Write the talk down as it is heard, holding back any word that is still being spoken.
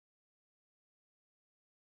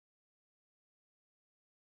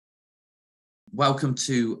Welcome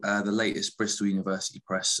to the latest Bristol University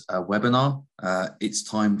Press webinar. It's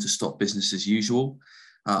time to stop business as usual.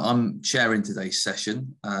 I'm chairing today's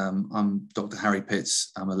session. I'm Dr. Harry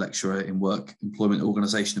Pitts. I'm a lecturer in work, employment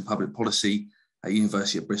organisation and public policy at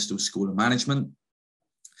University of Bristol School of Management.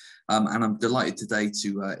 And I'm delighted today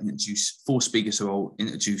to introduce four speakers who I'll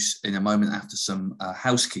introduce in a moment after some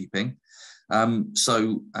housekeeping. Just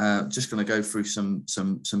going to go through some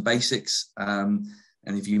basics.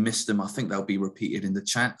 And if you missed them, I think they'll be repeated in the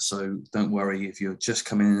chat. So don't worry if you're just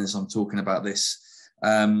coming in as I'm talking about this.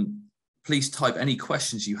 Please type any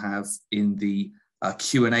questions you have in the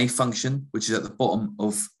Q&A function, which is at the bottom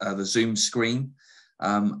of the Zoom screen.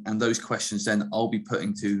 And those questions then I'll be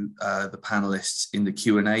putting to the panelists in the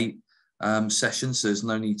Q&A session. So there's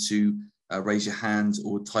no need to raise your hand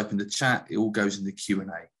or type in the chat. It all goes in the Q&A.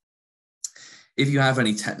 If you have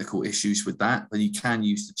any technical issues with that, then you can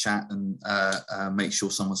use the chat and make sure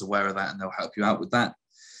someone's aware of that and they'll help you out with that.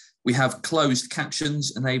 We have closed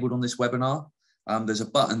captions enabled on this webinar. There's a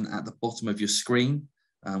button at the bottom of your screen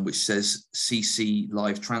which says CC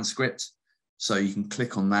live transcript. So you can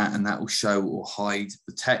click on that and that will show or hide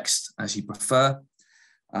the text as you prefer.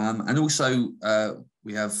 And also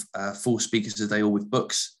we have 4 speakers today, all with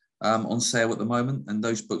books on sale at the moment, and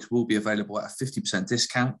those books will be available at a 50%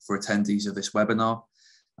 discount for attendees of this webinar.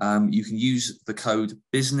 You can use the code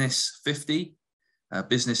BUSINESS50,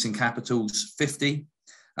 business in capitals 50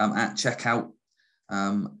 at checkout,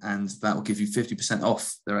 and that will give you 50%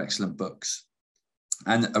 off their excellent books.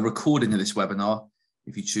 And a recording of this webinar,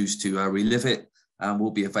 if you choose to relive it,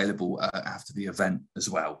 will be available after the event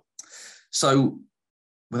as well. So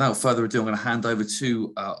without further ado, I'm going to hand over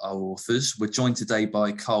to our authors. We're joined today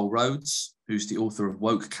by Rhodes, who's the author of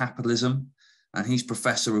Woke Capitalism, and he's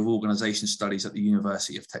Professor of Organisation Studies at the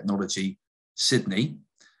University of Technology, Sydney.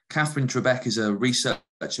 Catherine Trebeck is a researcher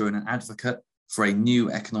and an advocate for a new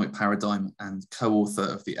economic paradigm and co-author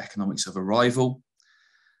of The Economics of Arrival.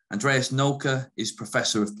 Andreas Nolke is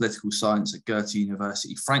Professor of Political Science at Goethe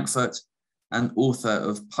University, Frankfurt, and author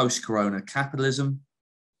of Post-Corona Capitalism.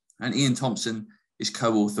 And Ian Thompson is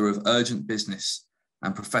co-author of Urgent Business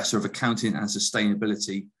and Professor of Accounting and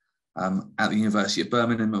Sustainability at the University of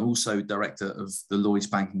Birmingham, and also Director of the Lloyds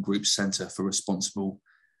Banking Group's Centre for Responsible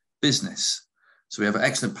Business. So we have an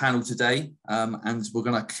excellent panel today, and we're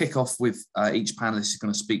going to kick off with each panelist is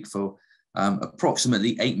going to speak for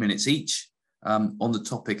approximately 8 minutes each on the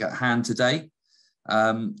topic at hand today.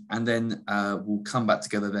 And then we'll come back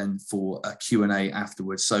together then for a Q&A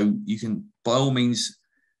afterwards. So you can, by all means,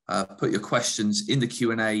 put your questions in the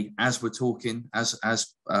Q&A as we're talking, as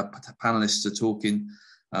panelists are talking,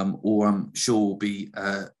 or I'm sure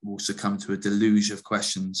we'll succumb to a deluge of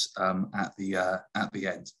questions at the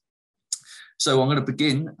end. So I'm going to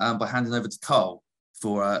begin by handing over to Carl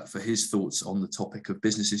for his thoughts on the topic of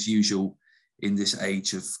business as usual in this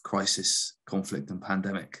age of crisis, conflict, and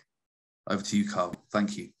pandemic. Over to you, Carl.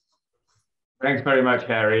 Thank you. Thanks very much,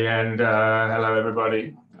 Harry, and hello,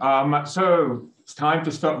 everybody. So it's time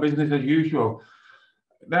to stop business as usual.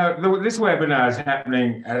 Now, this webinar is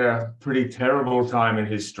happening at a pretty terrible time in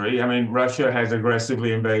history. I mean, Russia has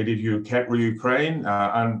aggressively invaded Ukraine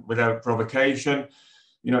and without provocation.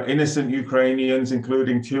 You know, innocent Ukrainians,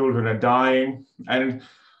 including children, are dying. And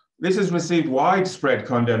this has received widespread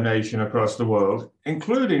condemnation across the world,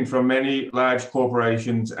 including from many large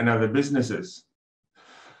corporations and other businesses.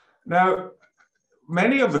 Now,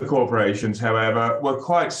 many of the corporations, however, were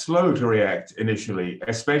quite slow to react initially,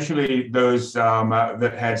 especially those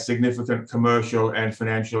that had significant commercial and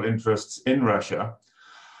financial interests in Russia.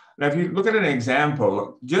 Now, if you look at an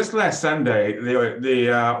example, just last Sunday,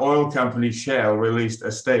 the oil company Shell released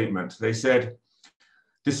a statement. They said,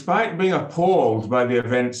 despite being appalled by the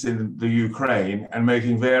events in the Ukraine and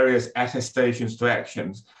making various attestations to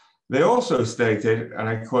actions, they also stated, and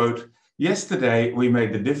I quote, yesterday, we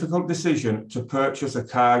made the difficult decision to purchase a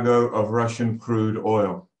cargo of Russian crude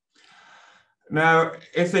oil. Now,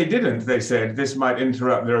 if they didn't, they said, this might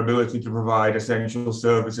interrupt their ability to provide essential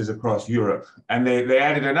services across Europe. And they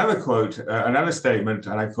added another quote, another statement,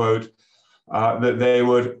 and I quote, that they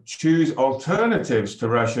would choose alternatives to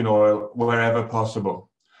Russian oil wherever possible.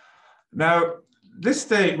 Now, this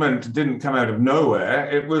statement didn't come out of nowhere.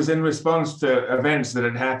 It was in response to events that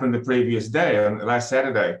had happened the previous day, on last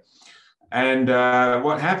Saturday. And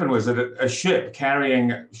what happened was that a ship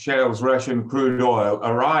carrying Shell's Russian crude oil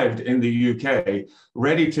arrived in the UK,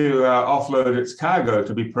 ready to offload its cargo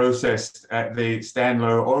to be processed at the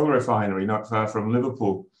Stanlow oil refinery, not far from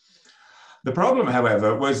Liverpool. The problem,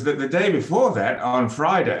 however, was that the day before that, on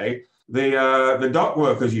Friday, The dock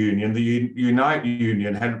workers union, the Unite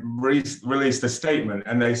union, had released a statement,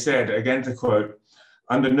 and they said, again to quote,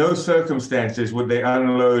 "Under no circumstances would they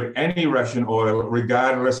unload any Russian oil,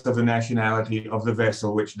 regardless of the nationality of the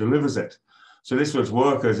vessel which delivers it." So this was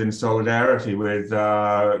workers in solidarity with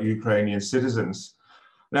Ukrainian citizens.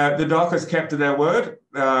 Now, the dockers kept to their word,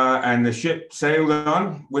 and the ship sailed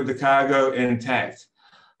on with the cargo intact.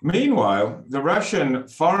 Meanwhile, the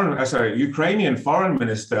Ukrainian foreign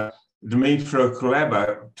minister, Dmytro Kuleba,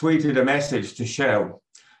 tweeted a message to Shell,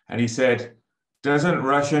 and he said, "Doesn't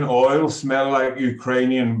Russian oil smell like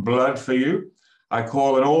Ukrainian blood for you? I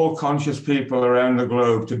call on all conscious people around the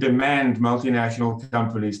globe to demand multinational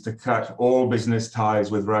companies to cut all business ties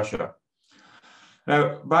with Russia." Now,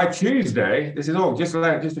 by Tuesday, this is all just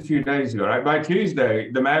a few days ago, right? By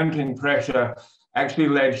Tuesday, the mounting pressure actually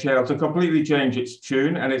led Shell to completely change its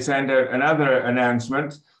tune, and it sent out another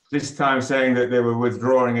announcement, this time saying that they were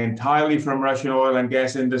withdrawing entirely from Russian oil and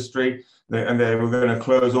gas industry, and they were going to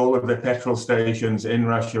close all of the petrol stations in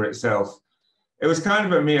Russia itself. It was kind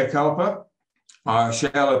of a mea culpa.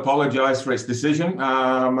 Shell apologized for its decision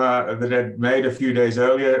that it had made a few days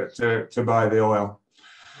earlier to buy the oil.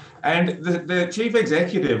 And the chief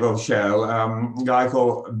executive of Shell, a guy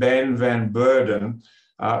called Ben van Beurden,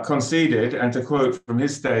 conceded, and to quote from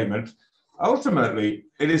his statement, "Ultimately,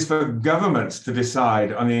 it is for governments to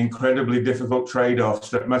decide on the incredibly difficult trade-offs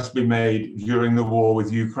that must be made during the war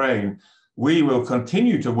with Ukraine. We will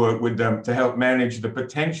continue to work with them to help manage the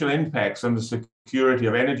potential impacts on the security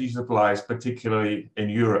of energy supplies, particularly in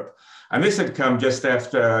Europe." And this had come just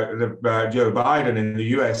after Joe Biden in the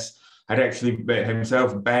US had actually himself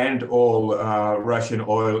banned all Russian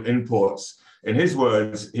oil imports. In his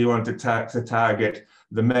words, he wanted to target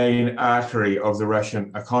the main artery of the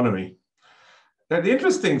Russian economy. Now, the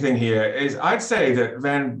interesting thing here is I'd say that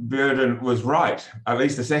Van Beurden was right, at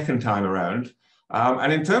least the second time around.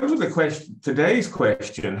 And in terms of today's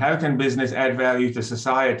question, how can business add value to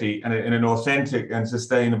society in an authentic and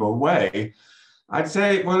sustainable way? I'd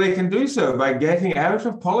say, well, they can do so by getting out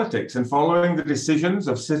of politics and following the decisions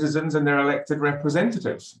of citizens and their elected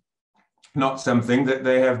representatives, not something that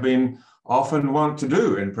they have been often want to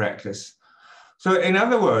do in practice. So in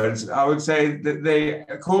other words, I would say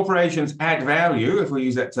that corporations add value, if we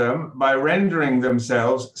use that term, by rendering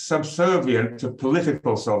themselves subservient to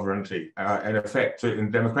political sovereignty, in effect,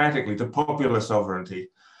 democratically, to popular sovereignty.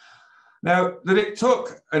 Now, that it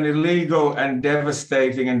took an illegal and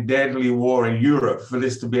devastating and deadly war in Europe for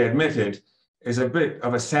this to be admitted is a bit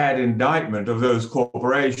of a sad indictment of those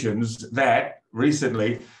corporations that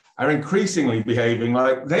recently are increasingly behaving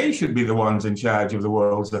like they should be the ones in charge of the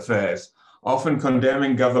world's affairs, often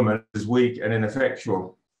condemning government as weak and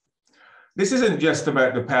ineffectual. This isn't just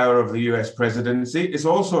about the power of the US presidency, it's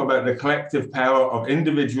also about the collective power of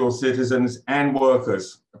individual citizens and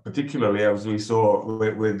workers, particularly as we saw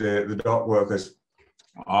with the dock workers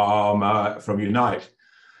from Unite.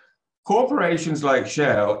 Corporations like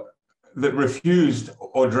Shell that refused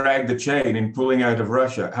or dragged the chain in pulling out of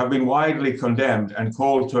Russia have been widely condemned and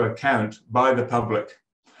called to account by the public.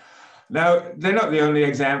 Now, they're not the only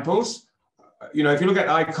examples. You know, if you look at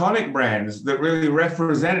iconic brands that really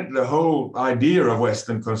represent the whole idea of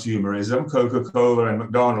Western consumerism, Coca-Cola and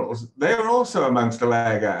McDonald's, they are also amongst the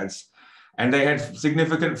laggards, and they had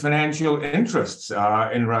significant financial interests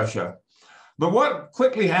in Russia. But what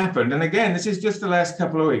quickly happened, and again, this is just the last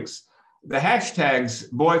couple of weeks, the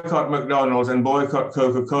hashtags boycott McDonald's and boycott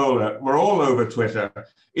Coca-Cola were all over Twitter.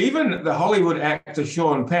 Even the Hollywood actor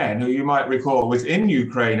Sean Penn, who you might recall was in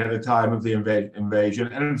Ukraine at the time of the invasion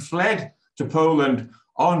and fled to Poland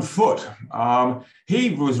on foot.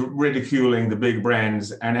 He was ridiculing the big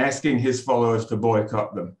brands and asking his followers to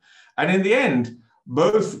boycott them. And in the end,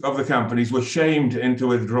 both of the companies were shamed into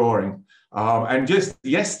withdrawing. And just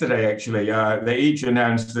yesterday, actually, they each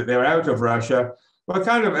announced that they're out of Russia, well,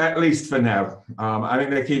 kind of at least for now. I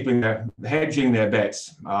think they're hedging their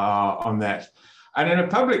bets on that. And in a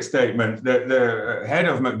public statement, the head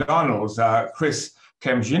of McDonald's, Chris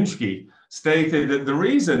Kempczinski, stated that the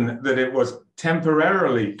reason that it was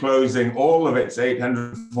temporarily closing all of its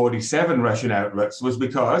 847 Russian outlets was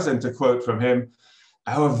because, and to quote from him,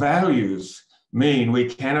 "Our values mean we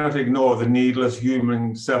cannot ignore the needless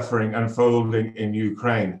human suffering unfolding in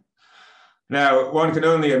Ukraine." Now, one can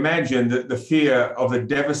only imagine that the fear of the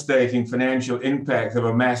devastating financial impact of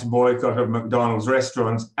a mass boycott of McDonald's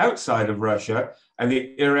restaurants outside of Russia and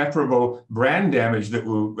the irreparable brand damage that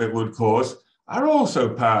it would cause are also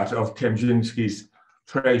part of Kempczinski's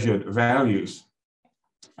treasured values.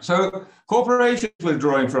 So corporations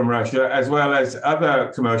withdrawing from Russia, as well as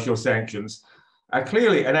other commercial sanctions, are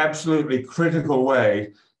clearly an absolutely critical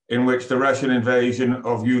way in which the Russian invasion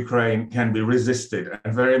of Ukraine can be resisted,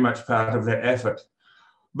 and very much part of their effort.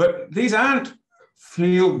 But these aren't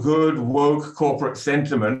feel-good, woke corporate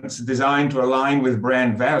sentiments designed to align with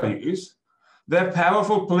brand values. They're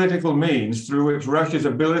powerful political means through which Russia's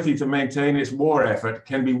ability to maintain its war effort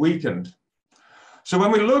can be weakened. So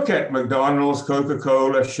when we look at McDonald's,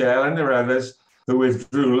 Coca-Cola, Shell, and there are others who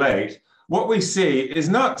withdrew late, what we see is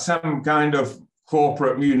not some kind of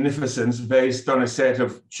corporate munificence based on a set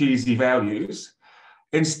of cheesy values.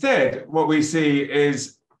 Instead, what we see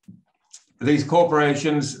is these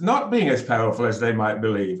corporations not being as powerful as they might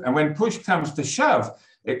believe. And when push comes to shove,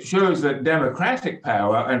 it shows that democratic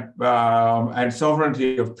power and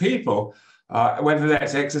sovereignty of people, whether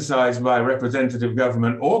that's exercised by representative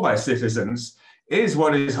government or by citizens, is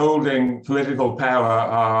what is holding political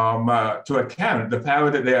power to account, the power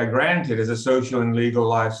that they are granted as a social and legal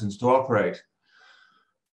license to operate.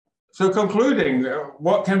 So concluding,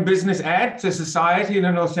 what can business add to society in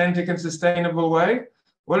an authentic and sustainable way?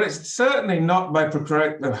 Well, it's certainly not by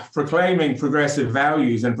proclaiming progressive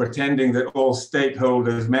values and pretending that all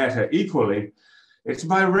stakeholders matter equally. It's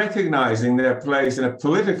by recognizing their place in a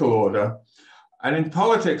political order. And in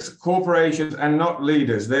politics, corporations are not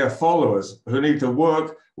leaders, they are followers who need to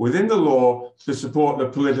work within the law to support the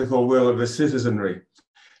political will of the citizenry.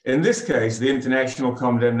 In this case, the international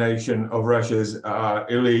condemnation of Russia's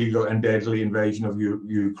illegal and deadly invasion of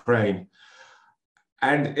Ukraine.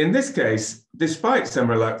 And in this case, despite some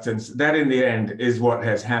reluctance, that in the end is what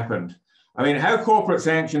has happened. I mean, how corporate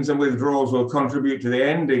sanctions and withdrawals will contribute to the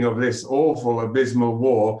ending of this awful, abysmal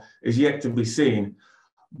war is yet to be seen.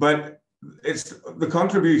 But it's the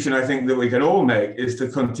contribution I think that we can all make is to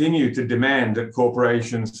continue to demand that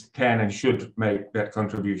corporations can and should make that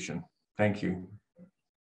contribution. Thank you.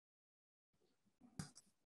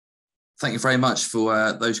 Thank you very much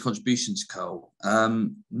for those contributions, Carl.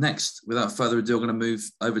 Next, without further ado, I'm going to move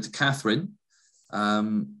over to Catherine.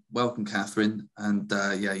 Welcome, Catherine. And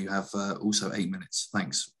yeah, you have also 8 minutes.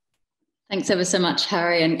 Thanks. Thanks ever so much,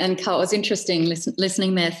 Harry. And Carl, it was interesting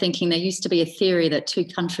listening there, thinking there used to be a theory that two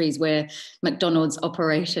countries where McDonald's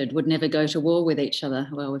operated would never go to war with each other.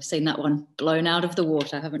 Well, we've seen that one blown out of the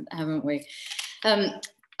water, haven't we?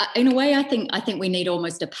 In a way, I think we need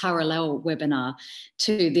almost a parallel webinar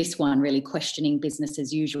to this one, really questioning business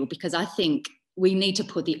as usual, because I think we need to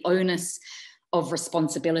put the onus of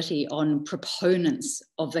responsibility on proponents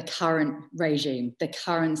of the current regime, the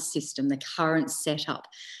current system, the current setup,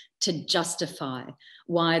 to justify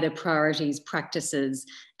why the priorities, practices,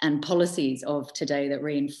 and policies of today that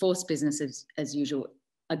reinforce business as usual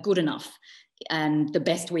are good enough and the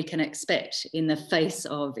best we can expect in the face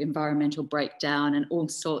of environmental breakdown and all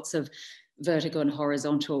sorts of vertical and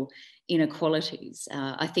horizontal inequalities.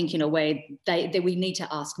 I think in a way that we need to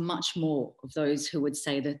ask much more of those who would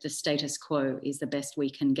say that the status quo is the best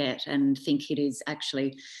we can get and think it is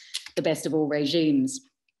actually the best of all regimes,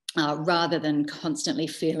 rather than constantly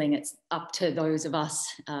feeling it's up to those of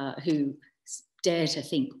us who dare to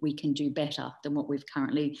think we can do better than what we've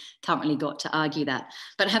currently got to argue that.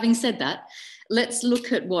 But having said that, let's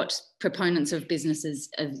look at what proponents of businesses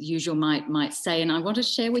as usual might say. And I want to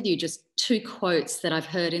share with you just two quotes that I've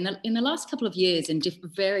heard in the last couple of years in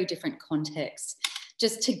very different contexts,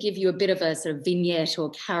 just to give you a bit of a sort of vignette or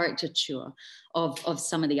caricature of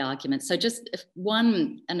some of the arguments. So just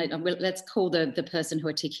one, and let's call the person who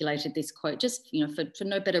articulated this quote, just for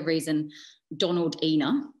no better reason, Donald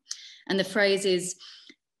Ena. And the phrase is,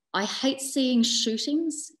 "I hate seeing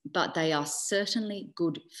shootings, but they are certainly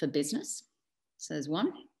good for business." So there's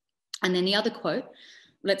one. And then the other quote,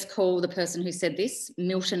 let's call the person who said this,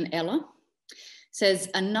 Milton Eller, says,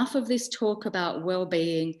 "Enough of this talk about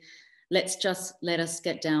well-being, let us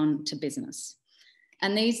get down to business."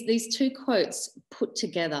 And these two quotes put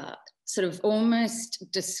together sort of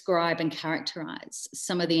almost describe and characterize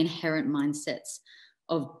some of the inherent mindsets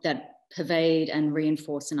that pervade and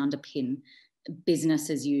reinforce and underpin business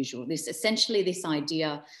as usual. Essentially this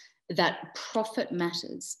idea that profit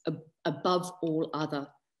matters above all other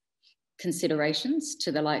considerations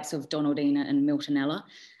to the likes of Donald Ena and Milton Eller,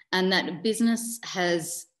 and that business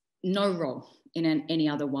has no role in any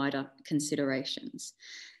other wider considerations.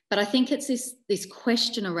 But I think it's this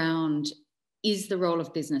question around, is the role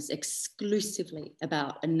of business exclusively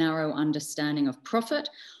about a narrow understanding of profit,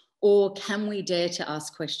 or can we dare to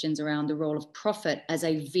ask questions around the role of profit as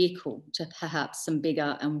a vehicle to perhaps some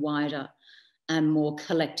bigger and wider and more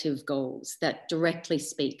collective goals that directly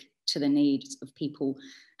speak to the needs of people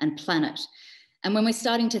and planet? And when we're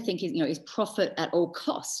starting to think, is profit at all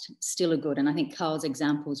cost still a good? And I think Carl's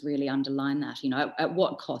examples really underline that. At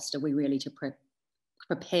what cost are we really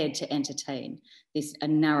prepared to entertain a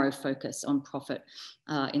narrow focus on profit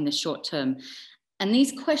in the short term. And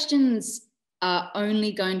these questions are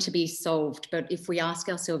only going to be solved, but if we ask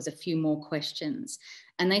ourselves a few more questions.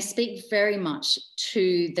 And they speak very much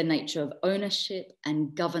to the nature of ownership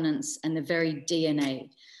and governance and the very DNA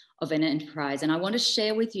of an enterprise. And I want to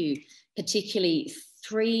share with you particularly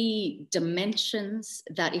 3 dimensions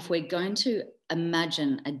that, if we're going to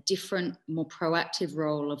imagine a different, more proactive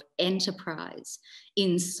role of enterprise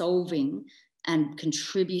in solving and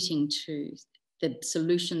contributing to the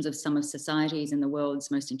solutions of some of society's and the world's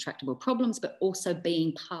most intractable problems, but also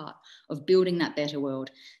being part of building that better world.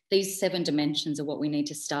 These 7 dimensions are what we need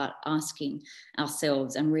to start asking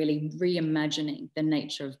ourselves and really reimagining the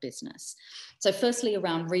nature of business. So firstly,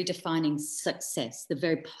 around redefining success, the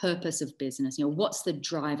very purpose of business. What's the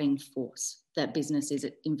driving force that business is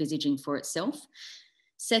envisaging for itself?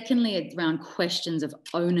 Secondly, around questions of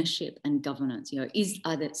ownership and governance. Is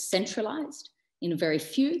either centralized in a very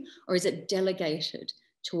few, or is it delegated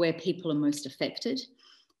to where people are most affected?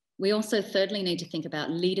 We also thirdly need to think about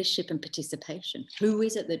leadership and participation. Who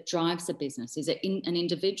is it that drives the business? Is it an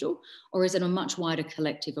individual, or is it a much wider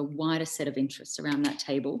collective, a wider set of interests around that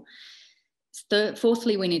table?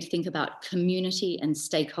 Fourthly, we need to think about community and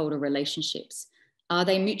stakeholder relationships. Are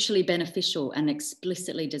they mutually beneficial and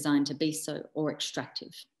explicitly designed to be so, or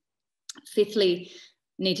extractive? Fifthly,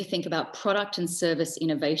 need to think about product and service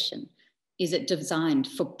innovation. Is it designed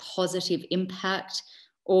for positive impact,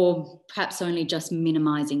 or perhaps only just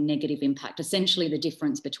minimizing negative impact? Essentially the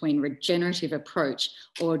difference between regenerative approach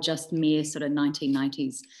or just mere sort of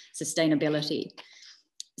 1990s sustainability.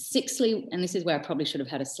 Sixthly, and this is where I probably should have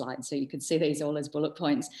had a slide so you could see these all as bullet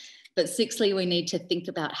points, but sixthly, we need to think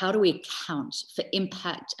about how do we account for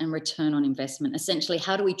impact and return on investment? Essentially,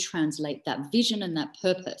 how do we translate that vision and that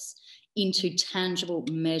purpose into tangible,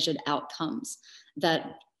 measured outcomes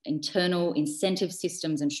that internal incentive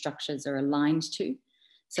systems and structures are aligned to,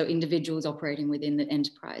 so individuals operating within the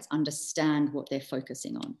enterprise understand what they're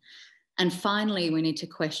focusing on. And finally, we need to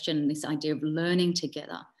question this idea of learning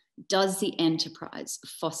together. Does the enterprise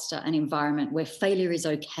foster an environment where failure is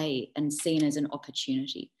okay and seen as an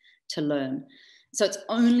opportunity to learn? So it's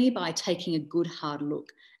only by taking a good hard look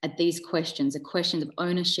at these questions, the questions of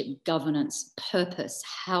ownership, governance, purpose,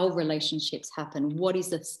 how relationships happen, what is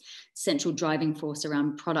the central driving force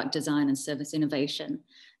around product design and service innovation,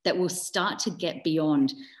 that will start to get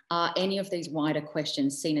beyond, are any of these wider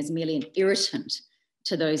questions seen as merely an irritant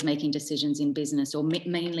to those making decisions in business, or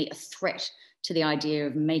mainly a threat to the idea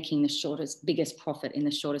of making the biggest profit in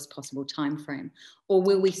the shortest possible time frame? Or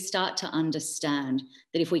will we start to understand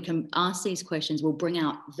that if we can ask these questions, we'll bring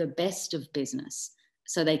out the best of business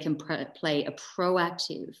so they can play a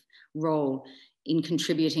proactive role in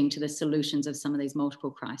contributing to the solutions of some of these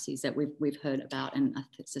multiple crises that we've heard about, and I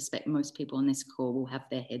suspect most people on this call will have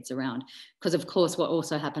their heads around. Because of course, what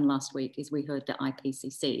also happened last week is we heard the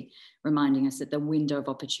IPCC reminding us that the window of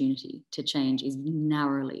opportunity to change is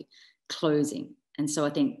narrowly closing. And so I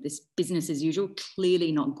think this business as usual,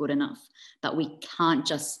 clearly not good enough, but we can't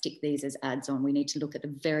just stick these as ads on. We need to look at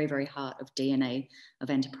the very, very heart of DNA of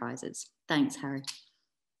enterprises. Thanks, Harry.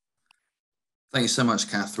 Thank you so much,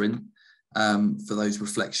 Catherine, for those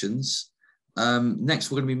reflections.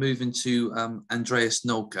 Next, we're going to be moving to Andreas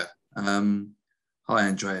Nolke. Hi,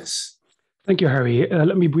 Andreas. Thank you, Harry.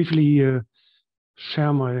 Let me briefly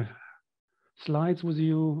share my slides with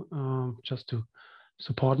you, just to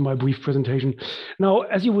support my brief presentation. Now,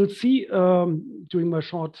 as you will see during my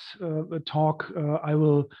short talk, I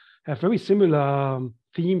will have very similar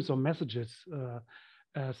themes or messages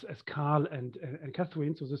as Carl and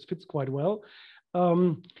Catherine, so this fits quite well.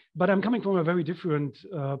 But I'm coming from a very different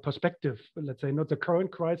perspective, let's say not the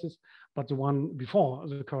current crisis, but the one before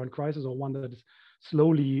the current crisis, or one that is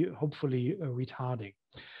slowly, hopefully, retarding.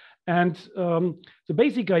 And the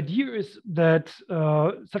basic idea is that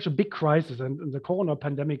such a big crisis, and the corona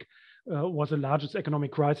pandemic was the largest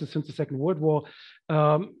economic crisis since the Second World War,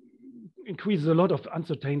 increases a lot of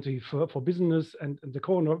uncertainty for business, and the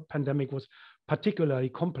corona pandemic was particularly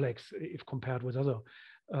complex if compared with other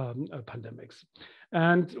pandemics.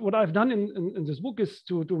 And what I've done in this book is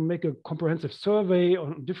to make a comprehensive survey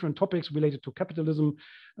on different topics related to capitalism,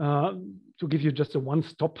 to give you just a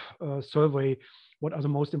one-stop survey. What are the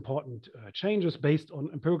most important changes based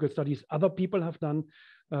on empirical studies other people have done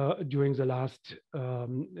during the last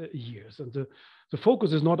years? And the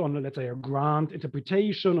focus is not on, let's say, a grand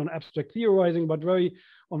interpretation, on abstract theorizing, but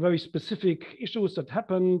on very specific issues that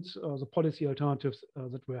happened, the policy alternatives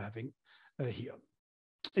that we're having here.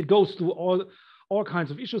 It goes through all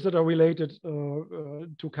kinds of issues that are related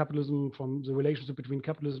to capitalism, from the relationship between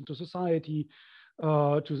capitalism to society,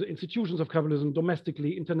 to the institutions of capitalism,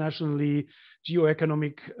 domestically, internationally,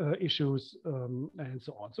 geoeconomic issues, and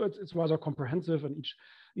so on. So it's rather comprehensive, and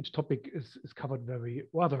each topic is covered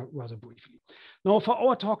rather briefly. Now, for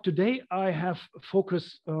our talk today, I have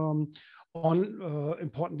focused on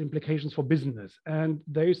important implications for business, and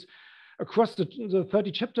there's across the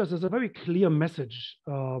 30 chapters, there's a very clear message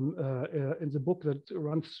in the book that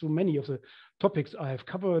runs through many of the topics I have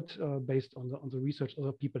covered based on the research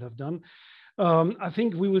other people have done. I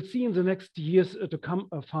think we will see in the next years to come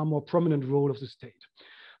a far more prominent role of the state.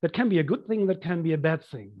 That can be a good thing, that can be a bad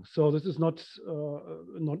thing. So this is not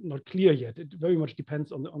clear yet. It very much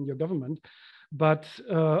depends on your government. But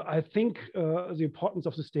I think the importance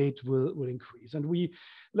of the state will increase. And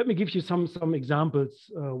let me give you some examples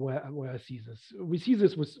where I see this. We see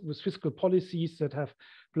this with fiscal policies that have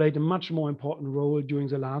played a much more important role during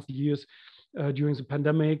the last years. During the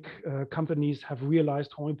pandemic, companies have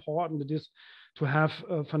realized how important it is to have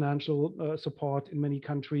financial support in many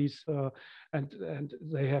countries, and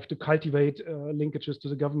they have to cultivate linkages to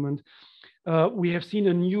the government. We have seen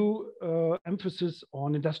a new emphasis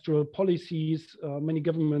on industrial policies. Many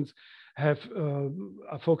governments are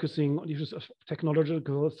focusing on issues of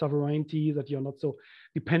technological sovereignty, that you're not so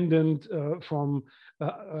dependent from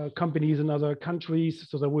companies in other countries.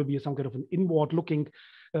 So there will be some kind of an inward-looking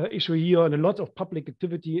issue here, and a lot of public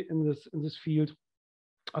activity in this field.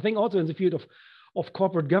 I think also in the field of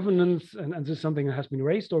corporate governance, and this is something that has been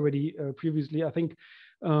raised already previously. I think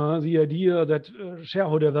the idea that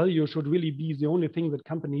shareholder value should really be the only thing that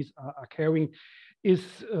companies are carrying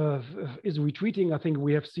is retreating. I think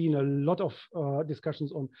we have seen a lot of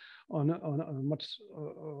discussions on a much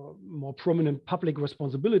more prominent public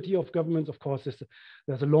responsibility of governments. Of course,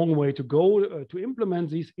 there's a long way to go to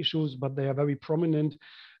implement these issues, but they are very prominent,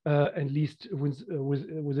 at least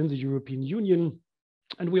within the European Union.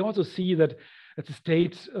 And we also see that the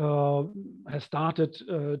state has started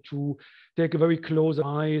to take a very close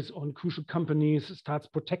eyes on crucial companies, starts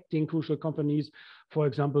protecting crucial companies. For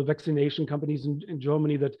example, vaccination companies in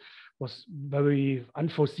Germany, that was very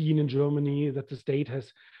unforeseen in Germany, that the state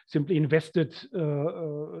has simply invested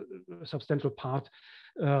a substantial part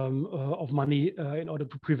of money in order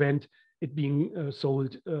to prevent it being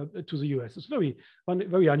sold to the US. It's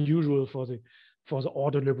very unusual for the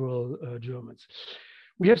order liberal Germans.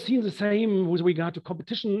 We have seen the same with regard to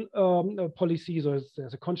competition policies.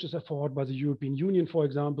 There's a conscious effort by the European Union, for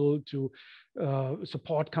example, to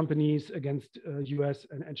support companies against US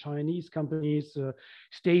and Chinese companies.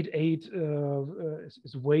 State aid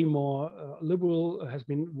is way more liberal, has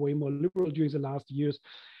been way more liberal during the last years.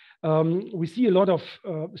 We see a lot of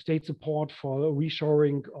state support for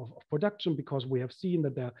reshoring of production, because we have seen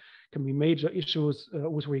that there can be major issues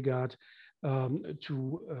with regard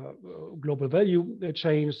to global value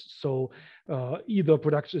chains. So either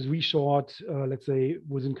production is reshored, let's say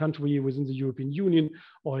within country, within the European Union,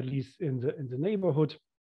 or at least in the neighborhood.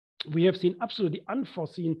 We have seen absolutely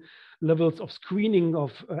unforeseen levels of screening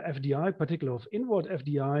of FDI, particularly of inward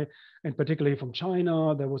FDI, and particularly from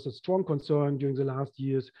China. There was a strong concern during the last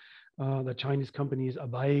years that Chinese companies are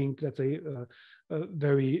buying, let's say,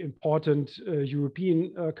 very important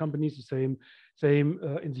European companies, the same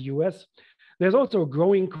in the US. There's also a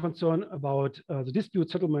growing concern about the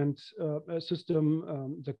dispute settlement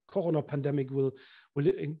system. The corona pandemic will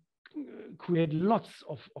create lots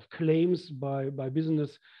of claims by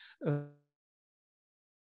business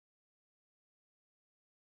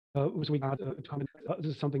with regard to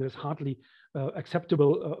this is something that's hardly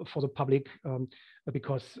acceptable for the public,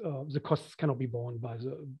 because the costs cannot be borne by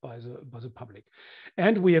the public.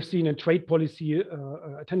 And we have seen in trade policy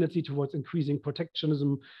a tendency towards increasing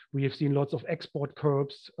protectionism. We have seen lots of export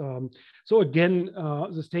curbs. So again,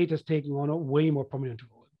 the state has taken on a way more prominent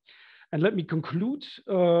role. And let me conclude,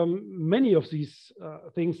 many of these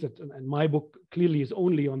things that, and my book clearly is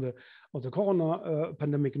only on the corona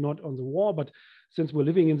pandemic, not on the war, but since we're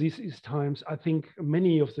living in these times, I think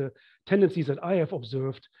many of the tendencies that I have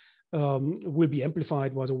observed will be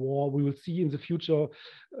amplified by the war. We will see in the future,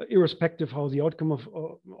 irrespective how the outcome of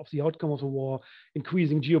the war,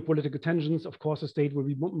 increasing geopolitical tensions. Of course, the state will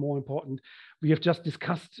be more important. We have just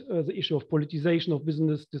discussed the issue of politicization of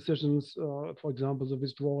business decisions, for example, the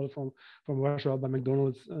withdrawal from Russia by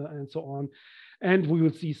McDonald's and so on. And we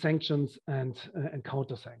will see sanctions and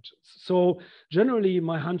counter sanctions. So generally,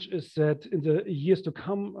 my hunch is that in the years to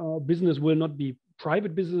come, business will not be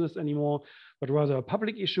private business anymore, but rather a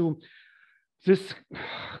public issue. This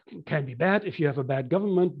can be bad if you have a bad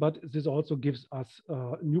government, but this also gives us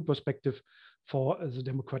a new perspective for the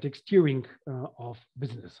democratic steering of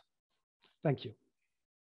business. Thank you.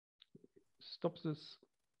 Stop this.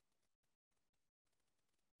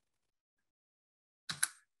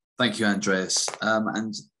 Thank you, Andreas.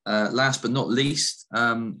 And last but not least,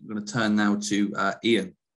 I'm going to turn now to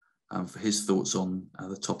Ian for his thoughts on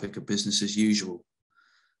the topic of business as usual.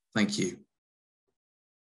 Thank you.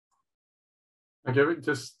 Okay,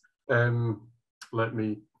 just let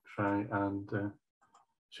me try and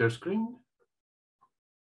share screen.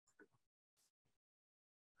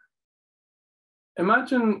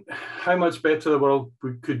 Imagine how much better the world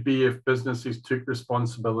could be if businesses took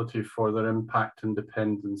responsibility for their impact and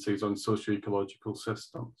dependencies on socio-ecological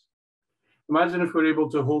systems. Imagine if we're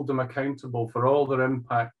able to hold them accountable for all their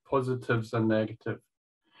impact, positives and negative.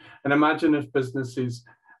 And imagine if businesses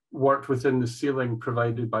worked within the ceiling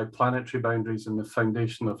provided by planetary boundaries and the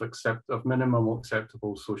foundation of minimum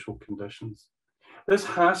acceptable social conditions. This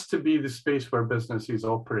has to be the space where businesses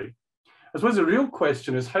operate. I suppose the real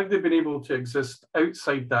question is how they've been able to exist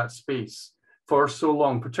outside that space for so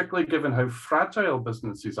long, particularly given how fragile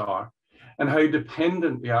businesses are and how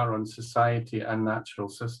dependent they are on society and natural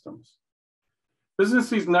systems.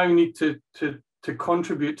 Businesses now need to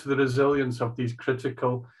contribute to the resilience of these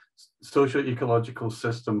critical socio-ecological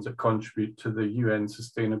systems that contribute to the UN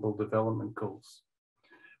Sustainable Development Goals.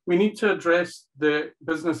 We need to address the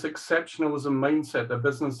business exceptionalism mindset that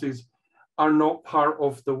businesses are not part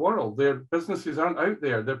of the world. Their businesses aren't out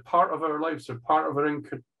there. They're part of our lives. They're part of our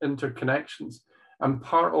interconnections and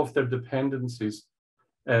part of their dependencies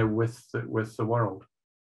with the world.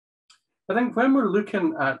 I think when we're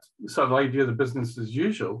looking at sort of idea of the business as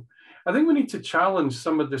usual, I think we need to challenge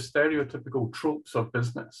some of the stereotypical tropes of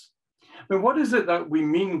business. I mean, what is it that we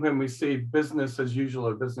mean when we say business as usual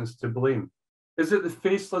or business to blame? Is it the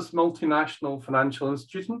faceless multinational financial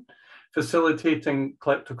institution facilitating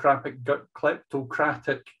kleptocratic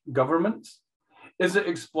governments? Is it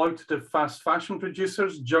exploitative fast fashion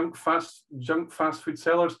producers, junk fast food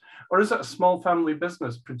sellers? Or is it a small family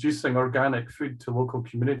business producing organic food to local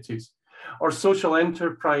communities? Or social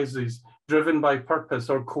enterprises driven by purpose,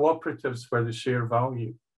 or cooperatives where they share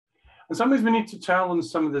value? And sometimes we need to challenge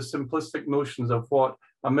some of the simplistic notions of what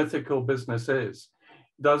a mythical business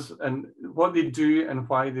does and what they do and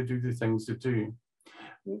why they do the things they do.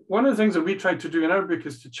 One of the things that we tried to do in our book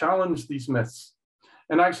is to challenge these myths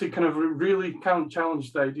and actually kind of really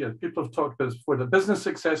challenge the idea. People have talked about this before, that business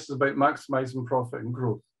success is about maximizing profit and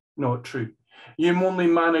growth. Not true. You only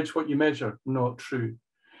manage what you measure. Not true.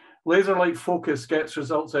 Laser-like focus gets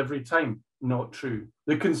results every time. Not true.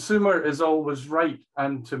 The consumer is always right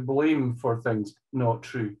and to blame for things. Not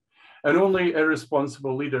true. And only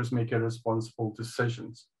irresponsible leaders make irresponsible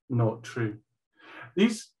decisions. Not true.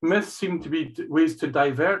 These myths seem to be ways to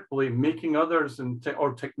divert blame, making others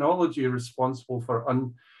or technology responsible for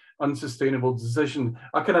unsustainable decision.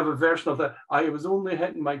 I can have a version of that. I was only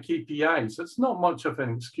hitting my KPIs. It's not much of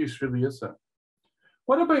an excuse, really, is it?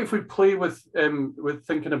 What about if we play with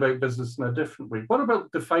thinking about business in a different way? What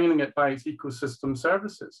about defining it by its ecosystem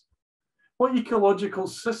services? What ecological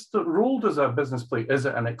role does a business play? Is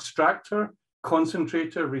it an extractor,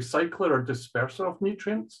 concentrator, recycler, or disperser of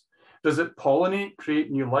nutrients? Does it pollinate, create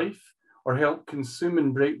new life, or help consume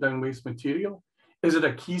and break down waste material? Is it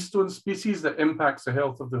a keystone species that impacts the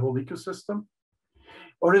health of the whole ecosystem?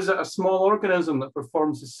 Or is it a small organism that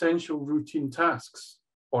performs essential routine tasks?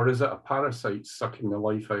 Or is it a parasite sucking the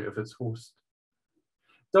life out of its host?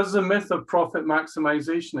 Does the myth of profit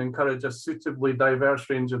maximization encourage a suitably diverse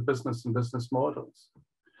range of business and business models?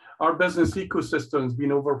 Our business ecosystem has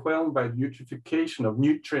been overwhelmed by the eutrophication of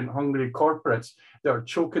nutrient-hungry corporates that are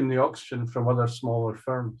choking the oxygen from other smaller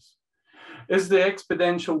firms. Is the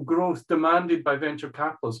exponential growth demanded by venture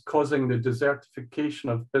capitalists causing the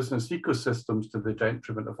desertification of business ecosystems to the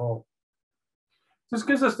detriment of all? This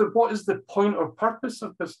gives us what is the point or purpose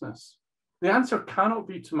of business? The answer cannot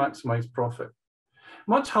be to maximize profit.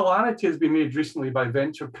 Much hilarity has been made recently by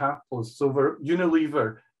venture capitalists over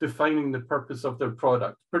Unilever defining the purpose of their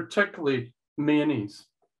product, particularly mayonnaise.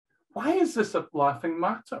 Why is this a laughing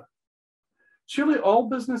matter? Surely all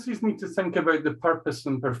businesses need to think about the purpose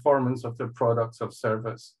and performance of their products or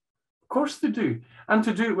service. Of course they do, and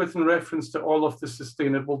to do it with in reference to all of the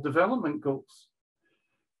Sustainable Development Goals.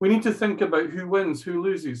 We need to think about who wins, who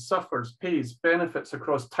loses, suffers, pays, benefits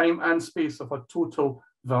across time and space of a total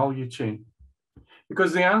value chain.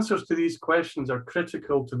 Because the answers to these questions are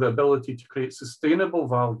critical to the ability to create sustainable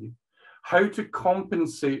value, how to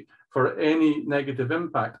compensate for any negative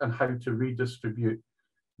impact, and how to redistribute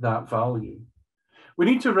that value. We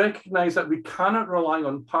need to recognize that we cannot rely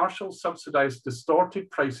on partial, subsidized, distorted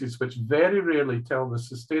prices, which very rarely tell the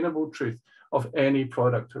sustainable truth of any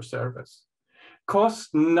product or service.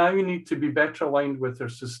 Costs now need to be better aligned with their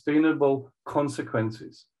sustainable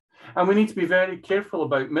consequences. And we need to be very careful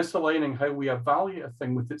about misaligning how we evaluate a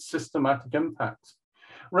thing with its systematic impacts.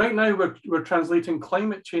 Right now, we're translating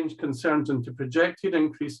climate change concerns into projected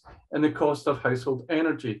increase in the cost of household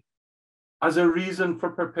energy as a reason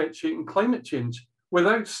for perpetuating climate change,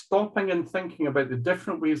 without stopping and thinking about the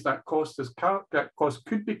different ways that cost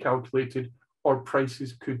could be calculated or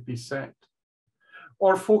prices could be set.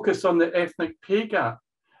 Or focus on the ethnic pay gap,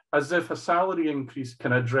 as if a salary increase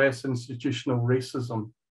can address institutional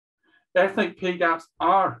racism. Ethnic pay gaps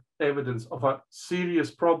are evidence of a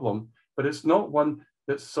serious problem, but it's not one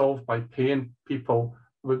that's solved by paying people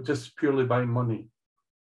with just purely by money.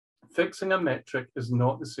 Fixing a metric is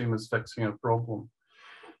not the same as fixing a problem.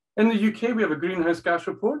 In the UK, we have a greenhouse gas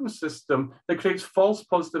reporting system that creates false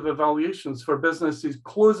positive evaluations for businesses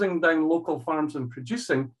closing down local farms and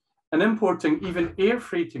producing and importing, even air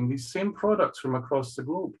freighting these same products from across the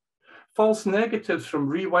globe. False negatives from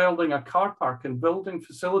rewilding a car park and building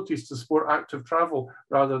facilities to support active travel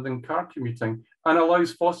rather than car commuting, and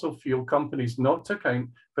allows fossil fuel companies not to account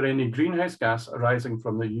for any greenhouse gas arising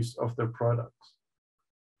from the use of their products.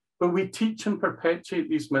 But we teach and perpetuate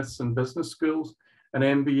these myths in business schools, and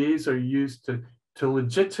MBAs are used to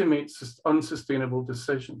legitimate unsustainable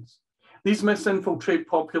decisions. These myths infiltrate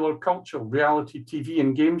popular culture, reality TV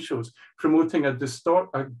and game shows, promoting a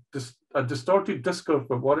distorted discourse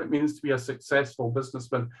of what it means to be a successful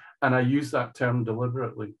businessman, and I use that term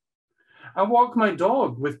deliberately. I walk my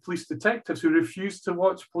dog with police detectives who refuse to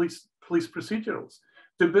watch police procedurals.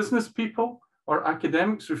 Do business people or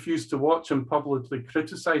academics refuse to watch and publicly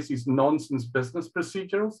criticize these nonsense business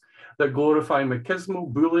procedurals that glorify machismo,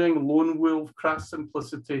 bullying, lone wolf, crass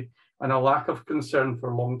simplicity, and a lack of concern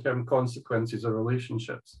for long-term consequences of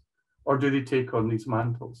relationships? Or do they take on these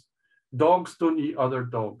mantles? Dogs don't eat other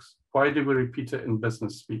dogs. Why do we repeat it in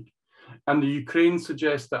business speak? And the Ukraine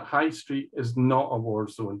suggests that High Street is not a war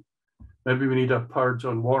zone. Maybe we need a purge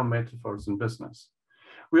on war metaphors in business.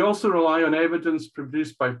 We also rely on evidence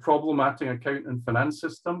produced by problematic accounting and finance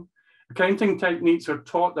system. Accounting techniques are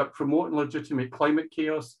taught that promote and legitimate climate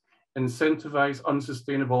chaos, incentivize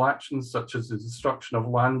unsustainable actions such as the destruction of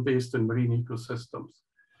land-based and marine ecosystems.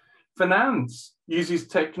 Finance uses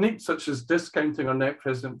techniques such as discounting or net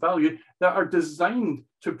present value that are designed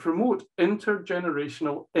to promote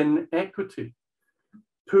intergenerational inequity.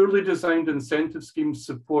 Poorly designed incentive schemes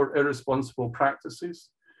support irresponsible practices.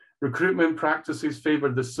 Recruitment practices favor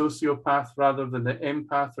the sociopath rather than the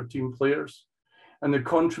empath or team players. And the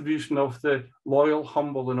contribution of the loyal,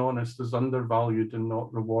 humble, and honest is undervalued and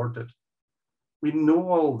not rewarded. We know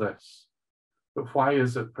all this, but why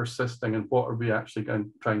is it persisting, and what are we actually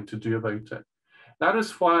trying to do about it? That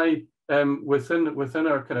is why within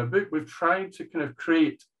our kind of book, we've tried to kind of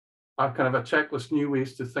create a kind of a checklist, new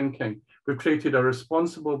ways to thinking. We've created a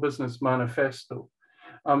responsible business manifesto,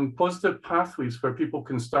 positive pathways where people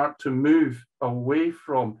can start to move away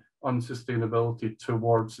from unsustainability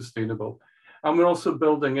towards sustainable. And we're also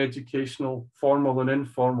building educational, formal and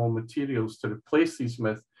informal materials to replace these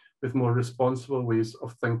myths with more responsible ways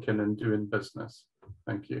of thinking and doing business.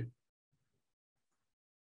 Thank you.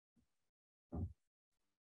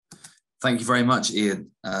 Thank you very much,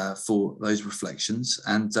 Ian, for those reflections.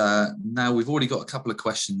 And now we've already got a couple of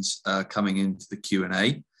questions coming into the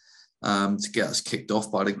Q&A to get us kicked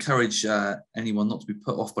off, but I'd encourage anyone not to be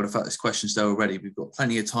put off by the fact there's questions there already. We've got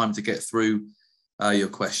plenty of time to get through your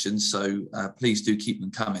questions, so please do keep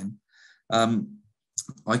them coming.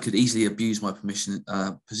 I could easily abuse my position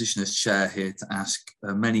as chair here to ask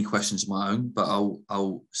many questions of my own, but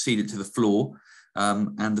I'll cede it to the floor.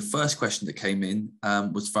 And the first question that came in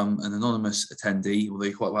was from an anonymous attendee, although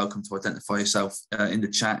you're quite welcome to identify yourself in the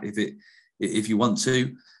chat if you want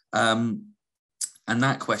to. And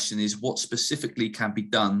that question is, what specifically can be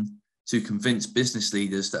done to convince business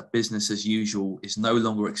leaders that business as usual is no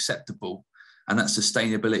longer acceptable and that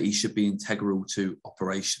sustainability should be integral to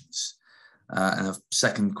operations? And a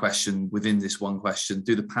second question within this one question,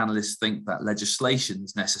 do the panelists think that legislation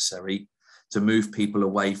is necessary to move people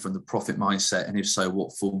away from the profit mindset? And if so,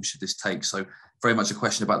 what form should this take? So very much a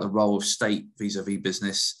question about the role of state vis-a-vis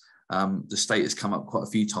business. The state has come up quite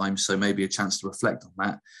a few times, so maybe a chance to reflect on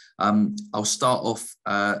that. I'll start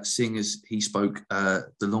off, seeing as he spoke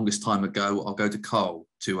the longest time ago, I'll go to Carl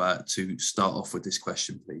to start off with this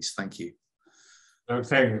question, please. Thank you.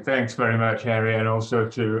 Thanks very much, Harry, and also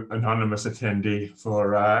to anonymous attendee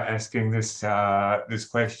for asking this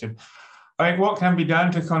question. I think what can be done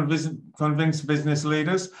to convince business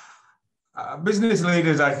leaders? Business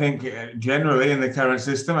leaders, I think, generally in the current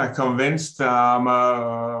system are convinced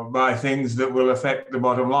by things that will affect the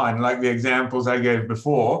bottom line, like the examples I gave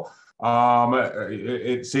before.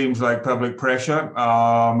 It seems like public pressure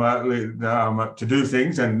to do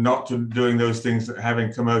things and not to doing those things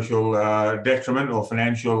having commercial detriment or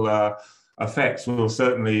financial effects will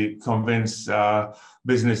certainly convince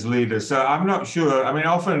business leaders. So I'm not sure. I mean,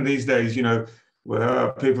 often these days, you know,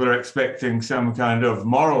 where people are expecting some kind of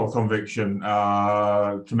moral conviction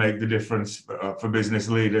to make the difference for business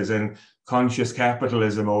leaders, and conscious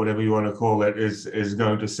capitalism, or whatever you want to call it, is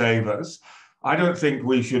going to save us. I don't think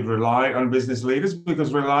we should rely on business leaders,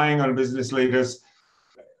 because relying on business leaders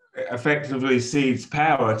effectively cedes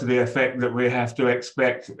power to the effect that we have to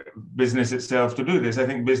expect business itself to do this. I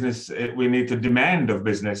think we need to demand of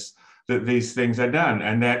business that these things are done,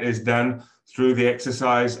 and that is done through the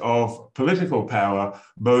exercise of political power,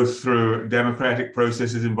 both through democratic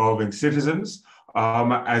processes involving citizens,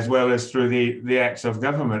 as well as through the acts of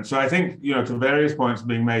government. So I think, you know, to various points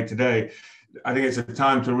being made today, I think it's a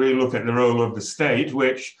time to really look at the role of the state,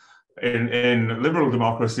 which in liberal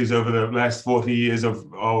democracies over the last 40 years of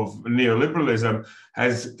neoliberalism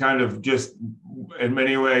has kind of just in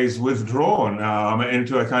many ways withdrawn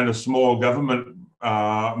into a kind of small government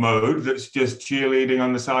mode that's just cheerleading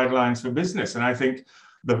on the sidelines for business. And I think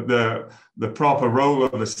the proper role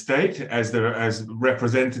of the state as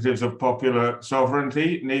representatives of popular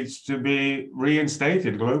sovereignty needs to be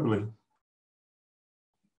reinstated globally.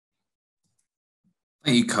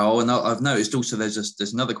 Thank you, Carl. And I've noticed also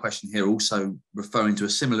there's another question here also referring to a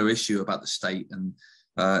similar issue about the state. And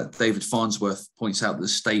David Farnsworth points out that the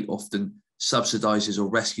state often subsidizes or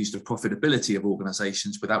rescues the profitability of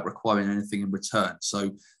organizations without requiring anything in return. So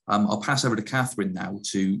I'll pass over to Catherine now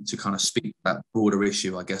to kind of speak to that broader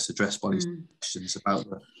issue, I guess, addressed by these questions about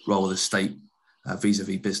the role of the state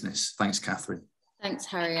vis-a-vis business. Thanks, Catherine. Thanks,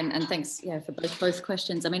 Harry, and thanks for both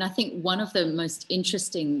questions. I mean, I think one of the most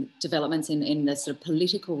interesting developments in the sort of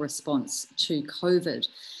political response to COVID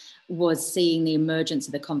was seeing the emergence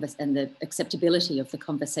of and the acceptability of the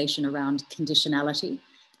conversation around conditionality.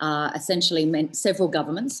 Essentially meant several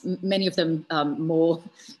governments, many of them more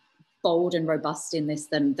bold and robust in this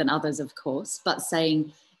than others, of course, but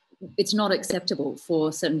saying it's not acceptable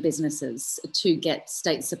for certain businesses to get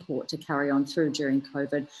state support to carry on through during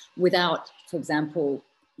COVID without, for example,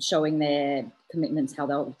 showing their commitments, how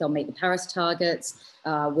they'll meet the Paris targets,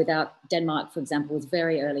 without Denmark, for example, was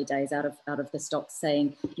very early days out of the stocks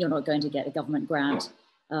saying you're not going to get a government grant,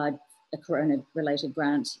 a corona-related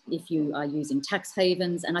grant, if you are using tax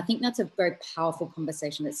havens. And I think that's a very powerful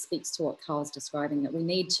conversation that speaks to what Carl's describing, that we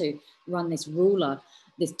need to run this ruler,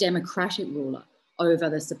 this democratic ruler, over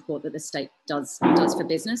the support that the state does for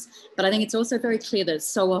business. But I think it's also very clear that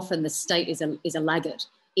so often the state is a laggard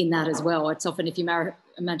in that as well. It's often, if you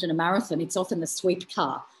imagine a marathon, it's often the sweep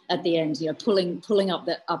car at the end, you know, pulling up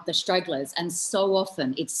the stragglers. And so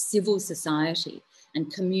often it's civil society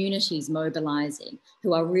and communities mobilizing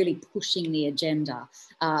who are really pushing the agenda,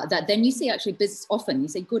 that then you see actually often you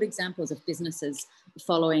see good examples of businesses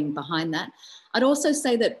following behind that. I'd also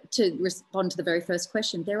say that, to respond to the very first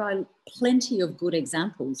question, there are plenty of good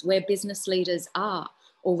examples where business leaders are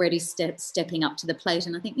already stepping up to the plate.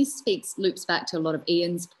 And I think this loops back to a lot of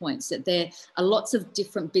Ian's points, that there are lots of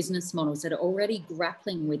different business models that are already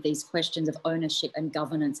grappling with these questions of ownership and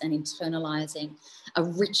governance and internalizing a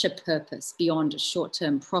richer purpose beyond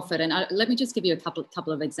short-term profit. And let me just give you a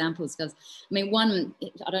couple of examples, because I mean, one,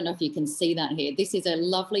 I don't know if you can see that here. This is a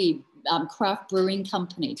lovely craft brewing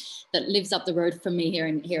company that lives up the road from me here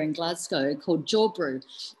in Glasgow, called Jaw Brew.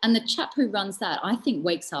 And the chap who runs that, I think,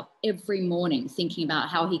 wakes up every morning thinking about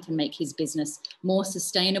how he can make his business more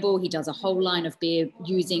sustainable. He does a whole line of beer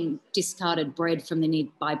using discarded bread from the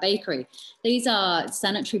nearby bakery. These are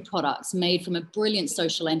sanitary products made from a brilliant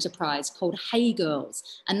social enterprise called Hey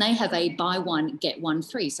Girls, and they have a buy one, get one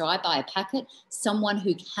free. So I buy a packet, someone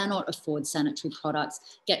who cannot afford sanitary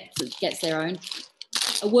products gets their own.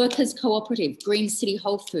 A workers' cooperative, Green City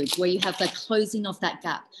Whole Foods, where you have the closing of that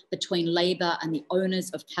gap between labour and the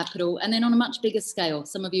owners of capital. And then on a much bigger scale,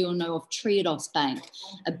 some of you will know of Triodos Bank,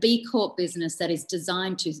 a B Corp business that is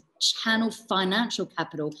designed to channel financial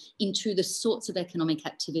capital into the sorts of economic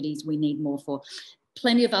activities we need more for.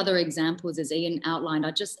 Plenty of other examples, as Ian outlined.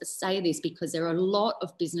 I just say this because there are a lot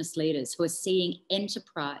of business leaders who are seeing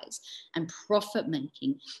enterprise and profit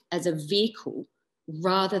making as a vehicle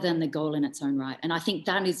rather than the goal in its own right. And I think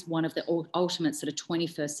that is one of the ultimate sort of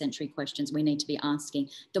 21st century questions we need to be asking.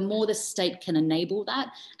 The more the state can enable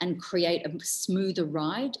that and create a smoother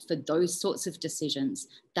ride for those sorts of decisions,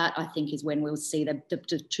 that I think is when we'll see the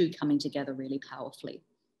two coming together really powerfully.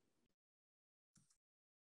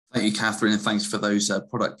 Thank you, Catherine, and thanks for those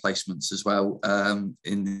product placements as well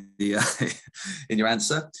in your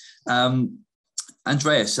answer.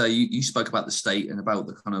 Andreas, you spoke about the state and about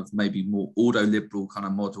the kind of maybe more ordo-liberal kind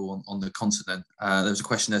of model on the continent. There was a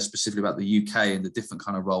question there specifically about the UK and the different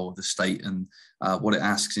kind of role of the state and what it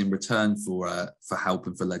asks in return for help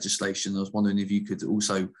and for legislation. I was wondering if you could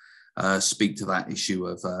also speak to that issue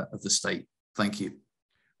of the state. Thank you.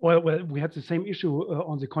 Well, we had the same issue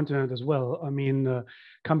on the continent as well. I mean,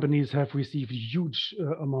 companies have received huge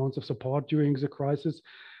amounts of support during the crisis.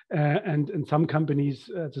 And some companies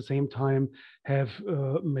at the same time have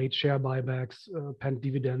made share buybacks, paid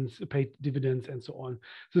dividends, and so on.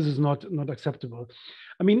 This is not acceptable.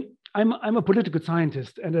 I mean, I'm a political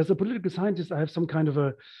scientist, and as a political scientist, I have some kind of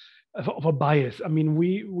a bias. I mean,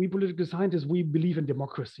 we political scientists, we believe in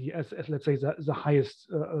democracy as let's say the highest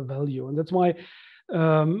value, and that's why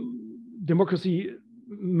democracy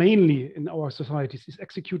mainly in our societies is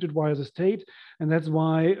executed via the state, and that's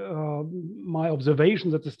why my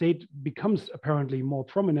observation that the state becomes apparently more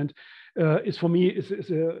prominent is for me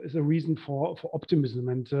is a reason for optimism.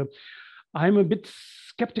 And I'm a bit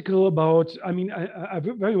skeptical about, I mean, I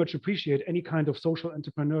very much appreciate any kind of social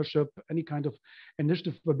entrepreneurship, any kind of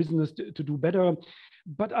initiative for business to do better,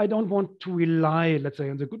 but I don't want to rely, let's say,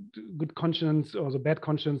 on the good conscience or the bad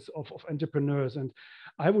conscience of entrepreneurs. And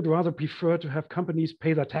I would rather prefer to have companies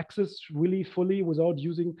pay their taxes really fully without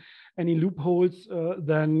using any loopholes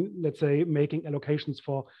than, let's say, making allocations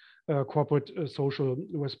for corporate social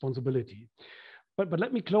responsibility. But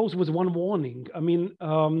let me close with one warning. I mean,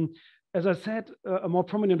 as I said, a more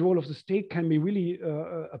prominent role of the state can be really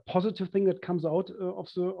a positive thing that comes out of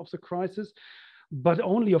the crisis, but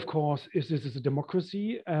only, of course, if this is a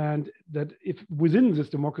democracy, and that if within this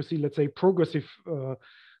democracy, let's say, progressive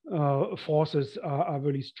forces are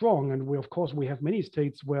really strong. And we have many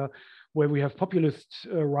states where we have populist,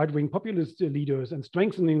 right-wing populist leaders, and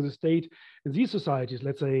strengthening the state in these societies.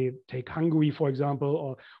 Let's say, take Hungary, for example,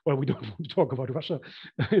 or well, we don't want to talk about Russia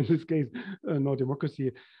in this case, no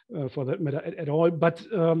democracy for that matter at all. But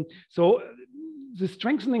so the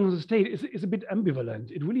strengthening of the state is a bit ambivalent.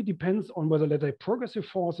 It really depends on whether, let's say, progressive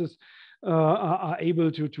forces are able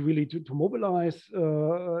to really mobilize,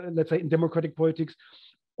 let's say, in democratic politics,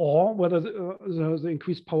 or whether the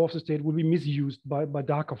increased power of the state will be misused by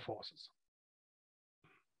darker forces.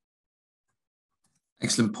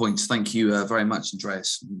 Excellent points. Thank you very much,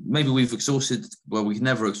 Andreas. Maybe we've exhausted, well, we've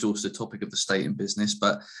never exhausted the topic of the state in business,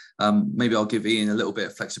 but maybe I'll give Ian a little bit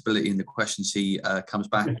of flexibility in the questions he comes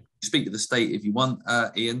back. Speak to the state if you want,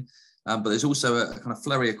 Ian, but there's also a kind of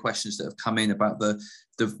flurry of questions that have come in about the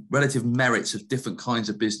relative merits of different kinds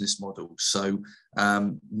of business models. So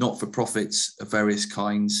not-for-profits of various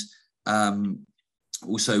kinds.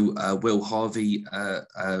 Also, Will Harvey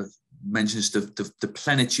mentions the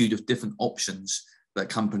plenitude of different options that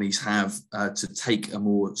companies have to take a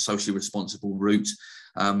more socially responsible route,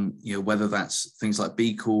 whether that's things like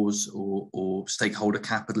B Corps or stakeholder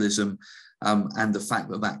capitalism, and the fact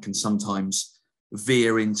that can sometimes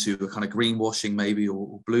veer into a kind of greenwashing maybe,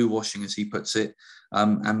 or blue washing, as he puts it.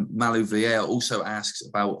 And Malu Villiers also asks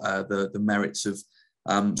about the merits of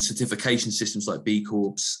certification systems like B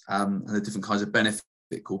Corps and the different kinds of benefit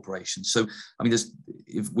corporations. So, I mean,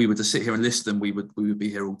 if we were to sit here and list them, we would be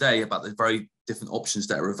here all day about the very different options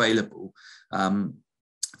that are available.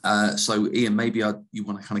 So, Ian, maybe you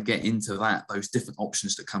want to kind of get into those different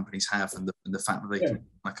options that companies have, and the fact that they can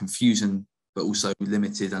are confusing but also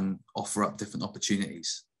limited and offer up different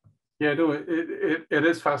opportunities. Yeah, no, it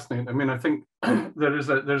is fascinating. I mean, I think there is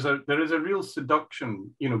a real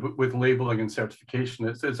seduction, with labeling and certification.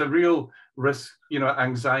 It's a real risk,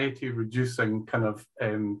 anxiety reducing kind of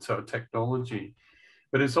sort of technology.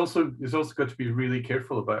 But it's also got to be really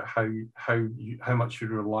careful about how much you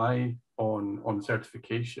rely on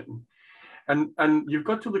certification. And you've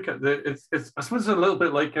got to look at it's I suppose it's a little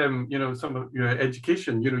bit like some of your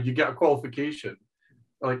education. You get a qualification.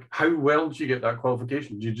 Like, how well do you get that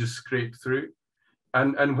qualification? Do you just scrape through?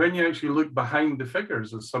 And when you actually look behind the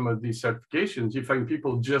figures of some of these certifications, you find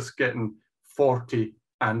people just getting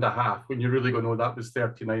 40.5 when you really go, no, that was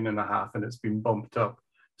 39.5 and it's been bumped up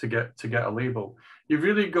to get a label. You've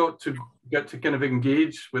really got to kind of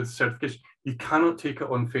engage with certification. You cannot take it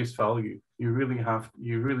on face value. You really have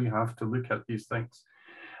to look at these things.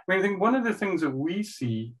 I mean, I think one of the things that we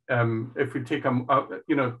see, if we take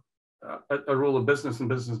a role of business and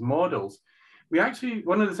business models,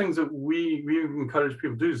 one of the things that we encourage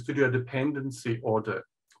people to do is to do a dependency audit.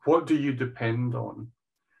 What do you depend on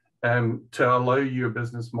to allow your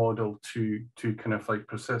business model to kind of like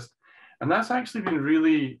persist? And that's actually been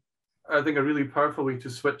really, I think, a really powerful way to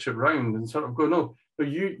switch it around and sort of go, no, but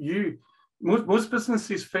most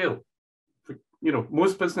businesses fail. you know,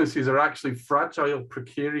 most businesses are actually fragile,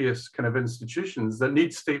 precarious kind of institutions that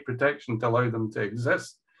need state protection to allow them to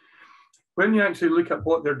exist. When you actually look at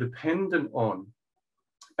what they're dependent on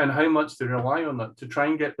and how much they rely on that to try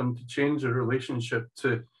and get them to change their relationship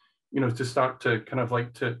to, you know, to start to kind of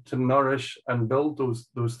like to nourish and build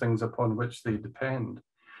those things upon which they depend.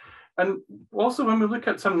 And also when we look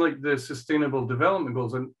at something like the Sustainable Development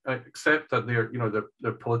Goals, and I accept that they're, you know,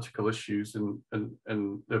 they're political issues and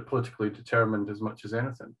they're politically determined as much as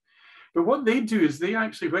anything. But what they do is they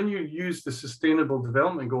actually, when you use the Sustainable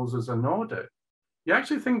Development Goals as an audit, you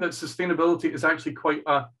actually think that sustainability is actually quite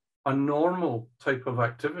a normal type of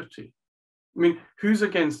activity. I mean, who's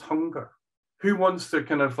against hunger? Who wants to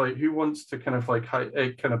kind of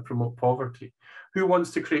promote poverty? Who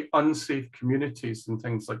wants to create unsafe communities and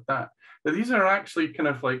things like that? Now, these are actually kind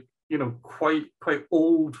of like, you know, quite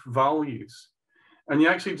old values. And you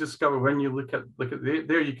actually discover when you look at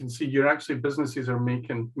there, you can see you're actually businesses are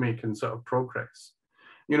making sort of progress,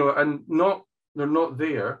 you know, and they're not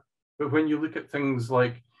there. But when you look at things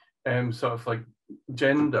like sort of like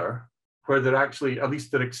gender, where they're actually, at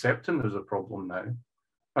least they're accepting there's a problem now,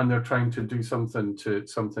 and they're trying to do something to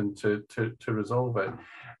resolve it.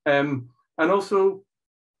 And also,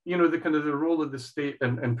 you know, the kind of the role of the state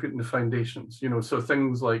and putting the foundations, you know, so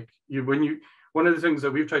things like one of the things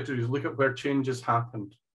that we've tried to do is look at where change has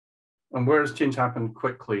happened and where has change happened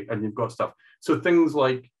quickly, and you've got stuff. So things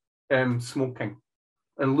like smoking,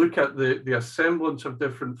 and look at the assemblage of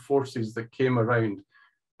different forces that came around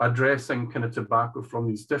addressing kind of tobacco from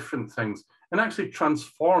these different things, and actually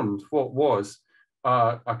transformed what was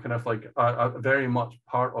a kind of like a very much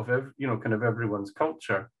part of everyone's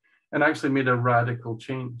culture, and actually made a radical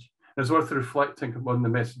change. And it's worth reflecting upon the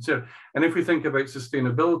message there. And if we think about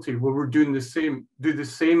sustainability, well, we're doing the same, do the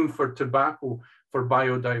same for tobacco, for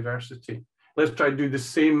biodiversity. Let's try to do the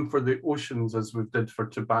same for the oceans as we did for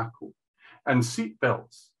tobacco, and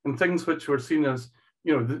seatbelts and things which were seen as,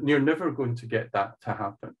 you know, you're never going to get that to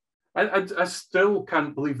happen. I still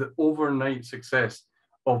can't believe the overnight success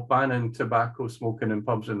of banning tobacco smoking in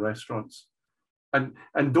pubs and restaurants, and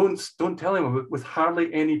don't tell him with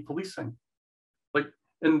hardly any policing. Like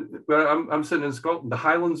where I'm sitting in Scotland, the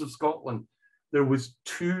Highlands of Scotland, there was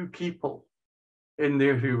 2 people in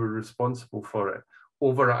there who were responsible for it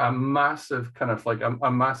over a massive kind of like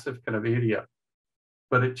a massive kind of area.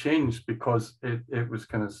 But it changed because it was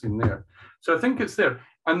kind of seen there. So I think it's there.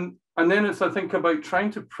 And then as I think about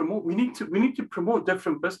trying to promote, we need to promote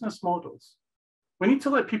different business models. We need to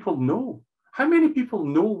let people know. How many people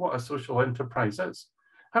know what a social enterprise is?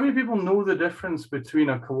 How many people know the difference between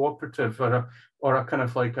a cooperative or a kind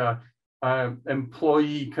of like a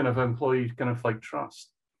employee kind of like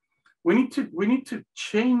trust? We need to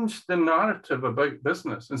change the narrative about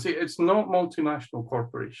business and say it's not multinational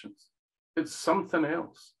corporations. It's something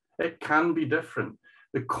else. It can be different.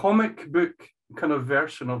 The comic book kind of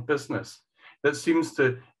version of business that seems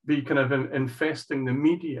to be kind of infesting the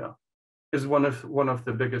media is one of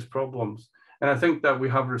the biggest problems. And I think that we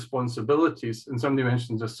have responsibilities, and somebody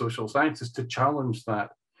mentions as social scientists, to challenge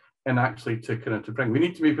that and actually to kind of to bring. We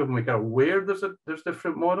need to make people aware there's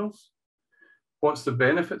different models. What's the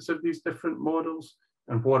benefits of these different models,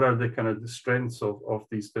 and what are the kind of the strengths of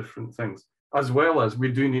these different things? As well as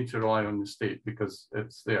we do need to rely on the state because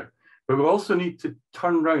it's there. But we also need to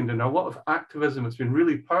turn around, and a lot of activism has been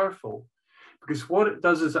really powerful, because what it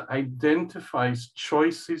does is it identifies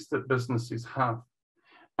choices that businesses have,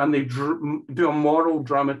 and they do a moral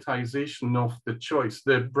dramatization of the choice.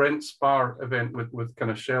 The Brent Spar event with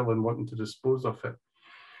kind of Shell and wanting to dispose of it.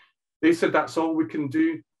 They said that's all we can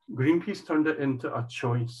do. Greenpeace turned it into a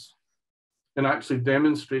choice, and actually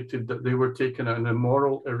demonstrated that they were taking an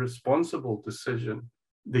immoral, irresponsible decision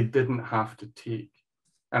they didn't have to take.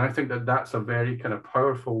 And I think that that's a very kind of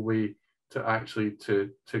powerful way to actually to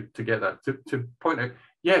get that, to point out,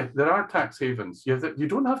 yeah, there are tax havens. You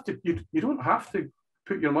don't have to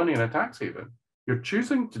put your money in a tax haven. You're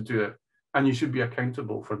choosing to do it, and you should be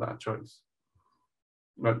accountable for that choice.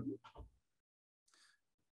 Right.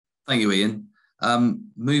 Thank you, Ian.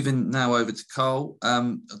 Moving now over to Carl. I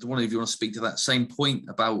wonder if you want to speak to that same point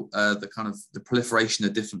about the kind of the proliferation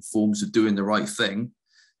of different forms of doing the right thing.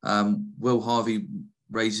 Will Harvey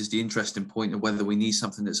raises the interesting point of whether we need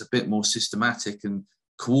something that's a bit more systematic and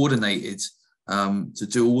coordinated to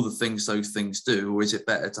do all the things those things do, or is it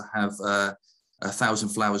better to have 1,000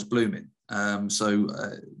 flowers blooming? So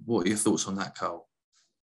what are your thoughts on that, Carl?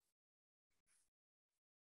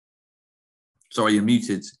 Sorry, you're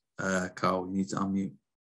muted. Carl, you need to unmute.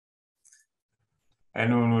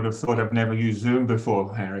 Anyone would have thought I've never used Zoom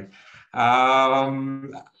before, Harry.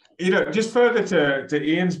 just further to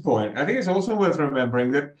Ian's point, I think it's also worth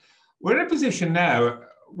remembering that we're in a position now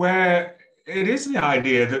where it is the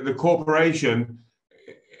idea that the corporation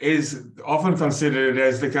is often considered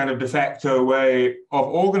as the kind of de facto way of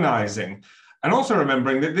organizing. And also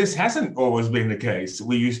remembering that this hasn't always been the case.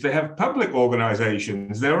 We used to have public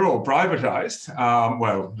organizations. They were all privatized.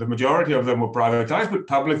 Well, the majority of them were privatized, but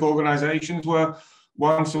public organizations were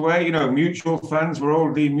once away. Mutual funds were all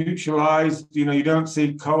demutualized. You don't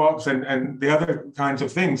see co-ops and the other kinds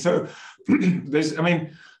of things. So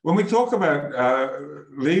when we talk about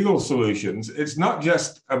legal solutions, it's not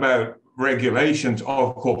just about regulations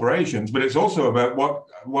of corporations, but it's also about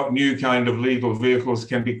what new kind of legal vehicles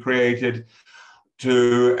can be created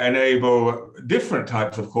to enable different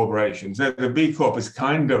types of corporations. Now, the B Corp is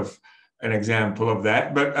kind of an example of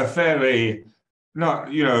that, but a fairly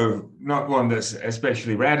not one that's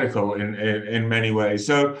especially radical in many ways.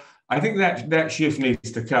 So I think that shift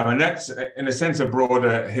needs to come, and that's in a sense a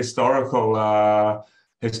broader historical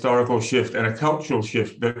shift and a cultural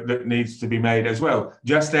shift that needs to be made as well.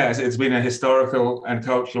 Just as it's been a historical and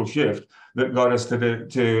cultural shift that got us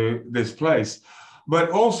to this place.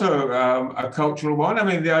 But also a cultural one. I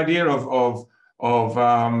mean, the idea of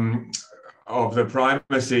the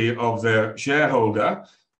primacy of the shareholder,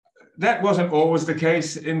 that wasn't always the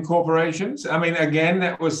case in corporations. I mean, again,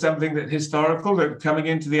 that was something that historical, that coming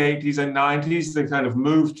into the 80s and 90s, the kind of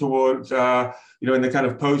move towards, in the kind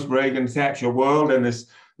of post-Reagan Thatcher world and this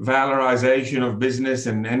valorization of business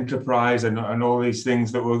and enterprise and all these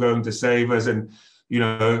things that were going to save us, and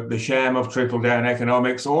the sham of trickle-down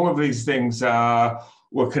economics, all of these things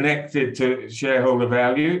were connected to shareholder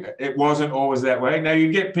value. It wasn't always that way. Now, you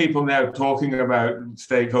get people now talking about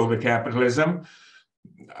stakeholder capitalism.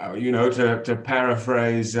 To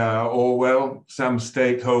paraphrase Orwell, some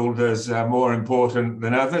stakeholders are more important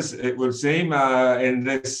than others, it would seem, in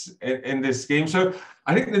this scheme. So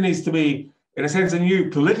I think there needs to be, in a sense, a new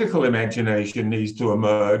political imagination needs to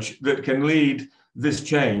emerge that can lead this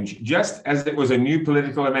change, just as it was a new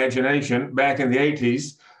political imagination back in the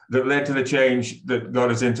 80s that led to the change that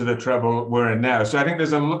got us into the trouble we're in now. So I think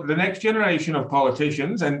there's the next generation of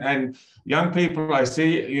politicians and young people I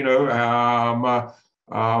see, now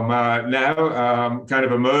kind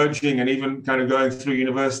of emerging and even kind of going through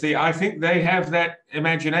university. I think they have that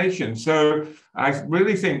imagination. So I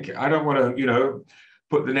really think, I don't want to,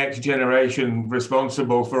 put the next generation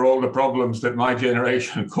responsible for all the problems that my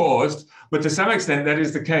generation caused, but to some extent that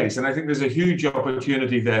is the case. And I think there's a huge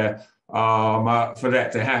opportunity there for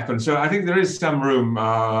that to happen. So I think there is some room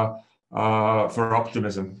for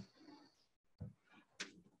optimism.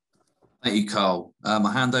 Thank you, Carl.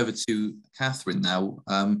 I hand over to Catherine now.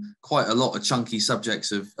 Quite a lot of chunky subjects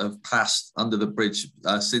have passed under the bridge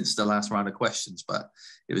since the last round of questions, but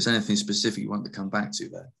if there's anything specific you want to come back to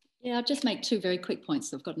there. Yeah, I'll just make two very quick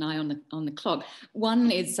points. I've got an eye on the clock.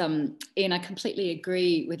 One is, Ian, I completely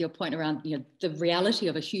agree with your point around the reality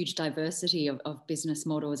of a huge diversity of business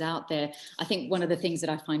models out there. I think one of the things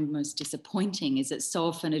that I find most disappointing is that so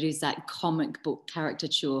often it is that comic book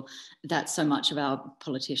caricature that so much of our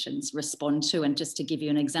politicians respond to. And just to give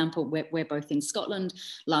you an example, we're both in Scotland.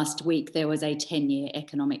 Last week there was a 10-year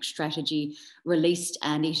economic strategy released,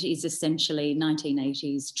 and it is essentially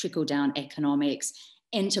 1980s trickle-down economics.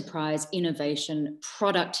 Enterprise, innovation,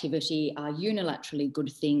 productivity are unilaterally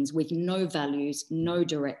good things with no values, no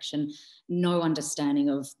direction, no understanding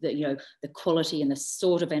of the quality and the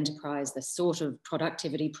sort of enterprise, the sort of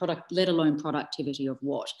productivity, let alone productivity of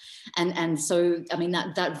what. And so, I mean,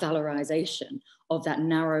 that valorization of that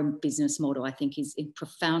narrow business model, I think, is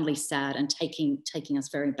profoundly sad and taking us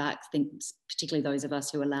very back. I think particularly those of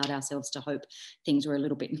us who allowed ourselves to hope things were a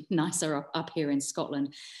little bit nicer up here in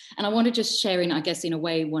Scotland. And I want to just share in, I guess, in a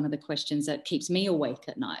way, one of the questions that keeps me awake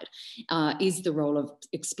at night is the role of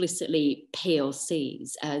explicitly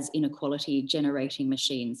PLCs as inequality generating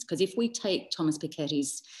machines. Because if we take Thomas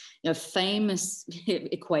Piketty's famous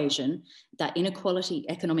equation that inequality,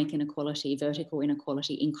 economic inequality, vertical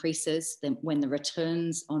inequality increases then when the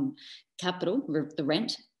returns on capital, the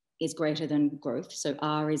rent, is greater than growth. So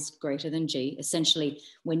R is greater than G. Essentially,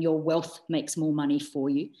 when your wealth makes more money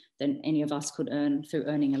for you than any of us could earn through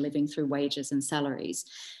earning a living through wages and salaries,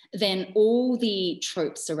 then all the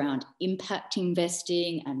tropes around impact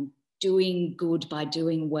investing and doing good by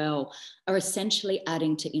doing well are essentially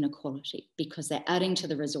adding to inequality, because they're adding to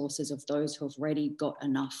the resources of those who have already got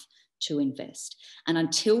enough to invest. And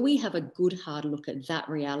until we have a good hard look at that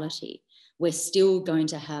reality, we're still going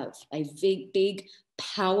to have a big,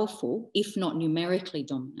 powerful, if not numerically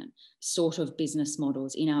dominant, sort of business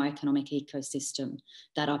models in our economic ecosystem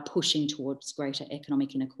that are pushing towards greater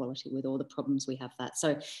economic inequality with all the problems we have that.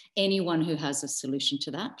 So anyone who has a solution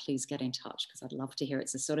to that, please get in touch, because I'd love to hear.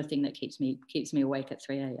 It's the sort of thing that keeps me awake at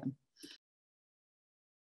 3 a.m.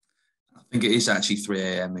 I think it is actually 3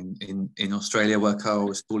 a.m. in Australia, where Carl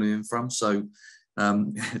was calling in from. So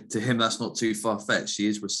to him, that's not too far-fetched. He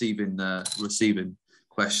is receiving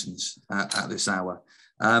questions at this hour.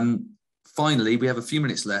 Finally, we have a few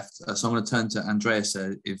minutes left, so I'm going to turn to Andreas.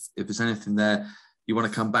 If there's anything there you want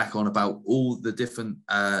to come back on about all the different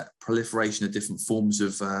proliferation of different forms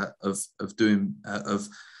of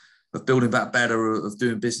building back better, of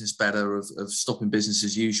doing business better, of stopping business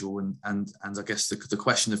as usual, and I guess the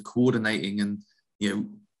question of coordinating and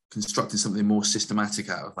constructing something more systematic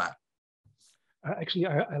out of that. Actually,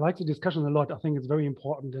 I like the discussion a lot. I think it's very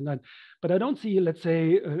important, but I don't see, let's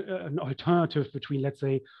say, an alternative between, let's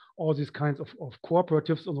say, all these kinds of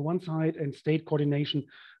cooperatives on the one side and state coordination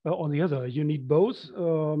on the other. You need both.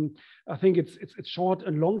 I think it's short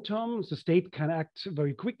and long term. The state can act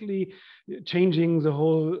very quickly. Changing the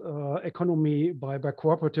whole economy by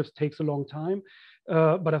cooperatives takes a long time.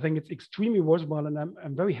 But I think it's extremely worthwhile, and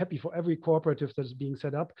I'm very happy for every cooperative that is being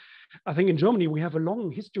set up. I think in Germany we have a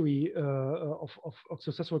long history of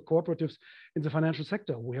successful cooperatives in the financial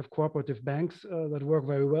sector. We have cooperative banks that work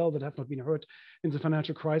very well, that have not been hurt in the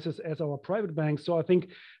financial crisis as our private banks. So I think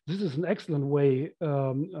this is an excellent way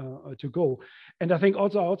to go. And I think I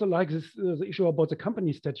also like the issue about the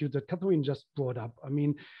company statute that Catherine just brought up. I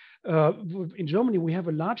mean, in Germany, we have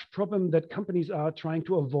a large problem that companies are trying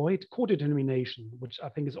to avoid co-determination, which I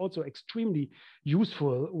think is also extremely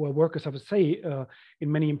useful, where workers have a say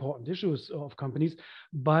in many important issues of companies,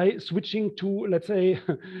 by switching to, let's say,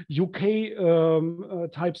 UK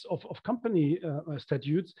types of company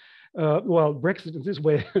statutes. Well, Brexit in this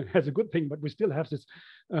way has a good thing, but we still have this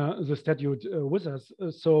the statute with us.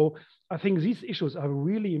 So I think these issues are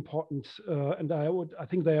really important, and I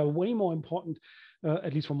think they are way more important,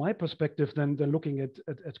 at least from my perspective, than looking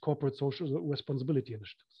at corporate social responsibility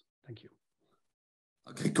initiatives. Thank you.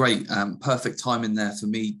 Okay, great. Perfect time in there for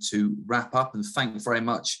me to wrap up, and thank very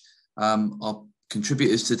much our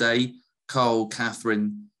contributors today, Carl,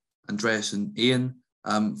 Catherine, Andreas and Ian,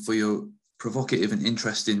 for your provocative and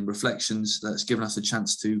interesting reflections. That's given us a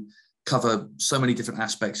chance to cover so many different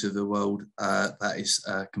aspects of the world that is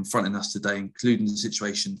confronting us today, including the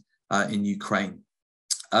situation in Ukraine.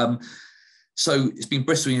 So it's been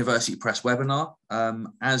Bristol University Press webinar.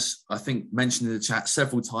 As I think mentioned in the chat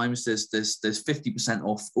several times, there's 50%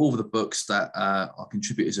 off all of the books that our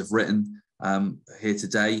contributors have written here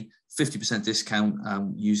today. 50% discount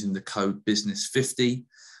using the code business50,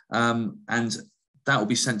 and that will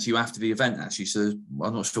be sent to you after the event, actually. So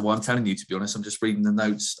I'm not sure why I'm telling you, to be honest. I'm just reading the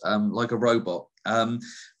notes like a robot.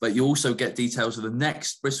 But you also get details of the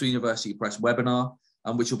next Bristol University Press webinar,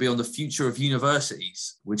 which will be on the future of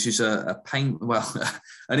universities, which is an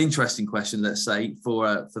interesting question, let's say,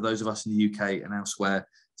 for those of us in the UK and elsewhere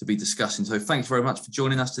to be discussing. So thanks very much for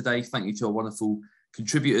joining us today. Thank you to our wonderful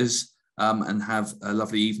contributors, and have a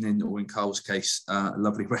lovely evening, or in Carl's case, a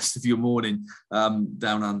lovely rest of your morning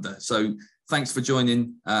down under. So thanks for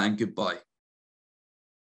joining, and goodbye.